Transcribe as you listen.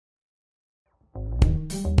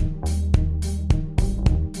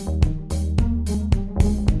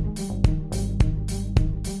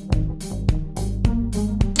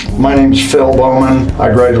My name's Phil Bowman.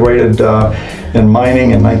 I graduated in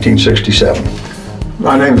mining in 1967.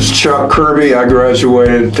 My name is Chuck Kirby. I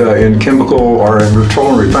graduated in chemical or in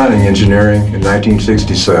petroleum refining engineering in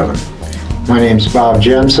 1967. My name's Bob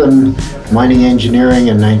Jensen, mining engineering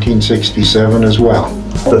in 1967 as well.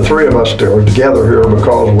 The three of us are together here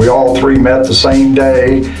because we all three met the same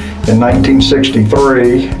day in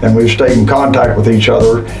 1963, and we've stayed in contact with each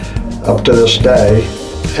other up to this day.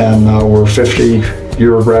 And we're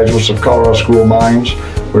 50-year graduates of Colorado School of Mines.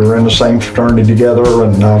 We were in the same fraternity together,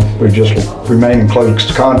 and we just remain in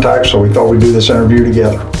close contact, so we thought we'd do this interview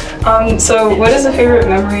together. So what is a favorite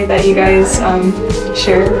memory that you guys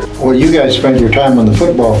share? Well, you guys spent your time on the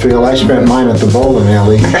football field. I spent mine at the bowling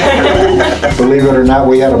alley. Believe it or not,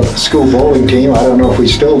 we had a school bowling team. I don't know if we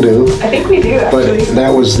still do. I think we do, actually. But that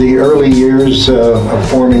was the early years of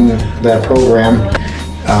forming that program.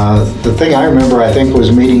 The thing I remember, I think,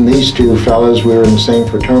 was meeting these two fellas. We were in the same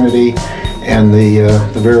fraternity, and the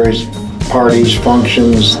various parties,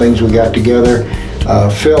 functions, things we got together.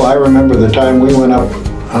 Phil, I remember the time we went up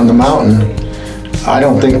on the mountain. I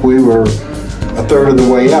don't think we were a third of the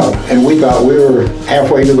way up, and we thought we were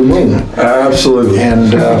halfway to the moon. Absolutely.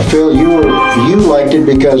 And Phil, you liked it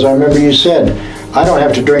because I remember you said, I don't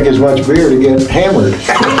have to drink as much beer to get hammered.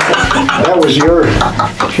 That was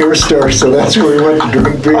your story, so that's where we went to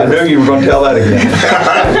drink beer. I knew you were going to tell that again.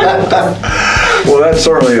 Well, that's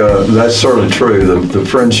certainly true. The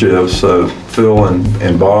friendships of Phil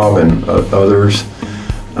and Bob and others,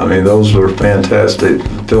 I mean, those were fantastic.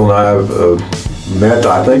 Phil and I have met,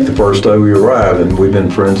 I think, the first day we arrived, and we've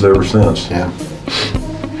been friends ever since. Yeah.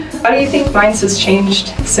 How do you think Mines has changed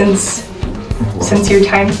since your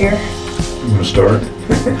time here? You want to start?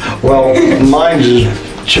 Well, Mines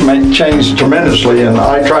has changed tremendously, and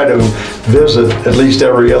I try to visit at least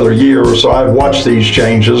every other year, so I've watched these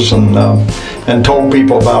changes and told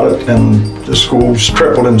people about it, and the school's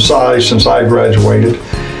tripled in size since I graduated.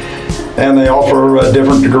 And they offer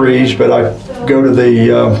different degrees, but I go to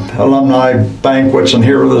the alumni banquets and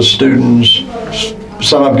hear the students.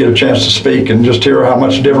 Some of them get a chance to speak and just hear how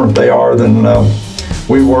much different they are than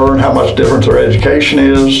we were, and how much different their education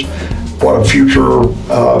is, what a future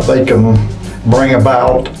they can bring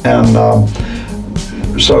about. And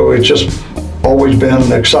so it's just always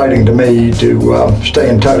been exciting to me to stay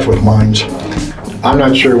in touch with Mines. I'm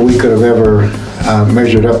not sure we could have ever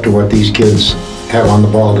measured up to what these kids have on the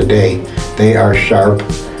ball today. They are sharp,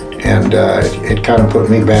 and it kind of put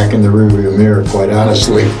me back in the rearview mirror, quite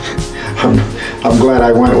honestly. I'm glad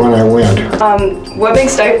I went when I went. What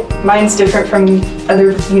makes Mines different from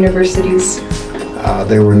other universities?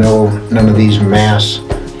 There were none of these mass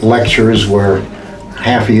lectures where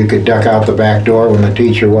half of you could duck out the back door when the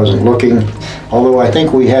teacher wasn't looking. Although I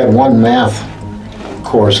think we had one math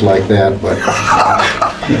course like that,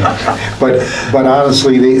 but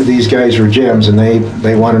honestly, these guys were gems, and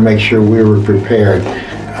they wanted to make sure we were prepared.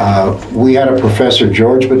 We had a professor,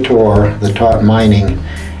 George Bator, that taught mining,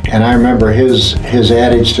 and I remember his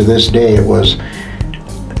adage to this day. It was,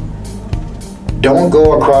 don't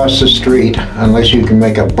go across the street unless you can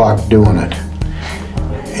make a buck doing it.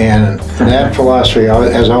 And that philosophy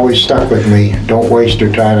has always stuck with me. Don't waste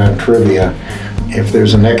your time on trivia. If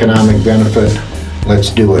there's an economic benefit, let's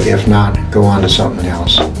do it. If not, go on to something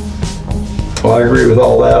else. Well, I agree with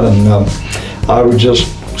all that, and I would just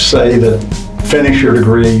say that finish your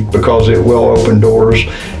degree because it will open doors.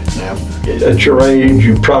 At your age,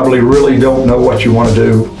 you probably really don't know what you want to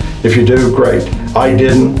do. If you do, great. I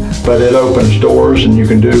didn't, but it opens doors, and you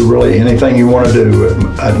can do really anything you want to do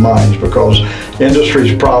at Mines, because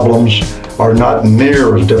industry's problems are not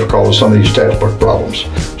near as difficult as some of these textbook problems.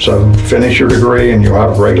 So finish your degree and you'll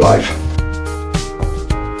have a great life.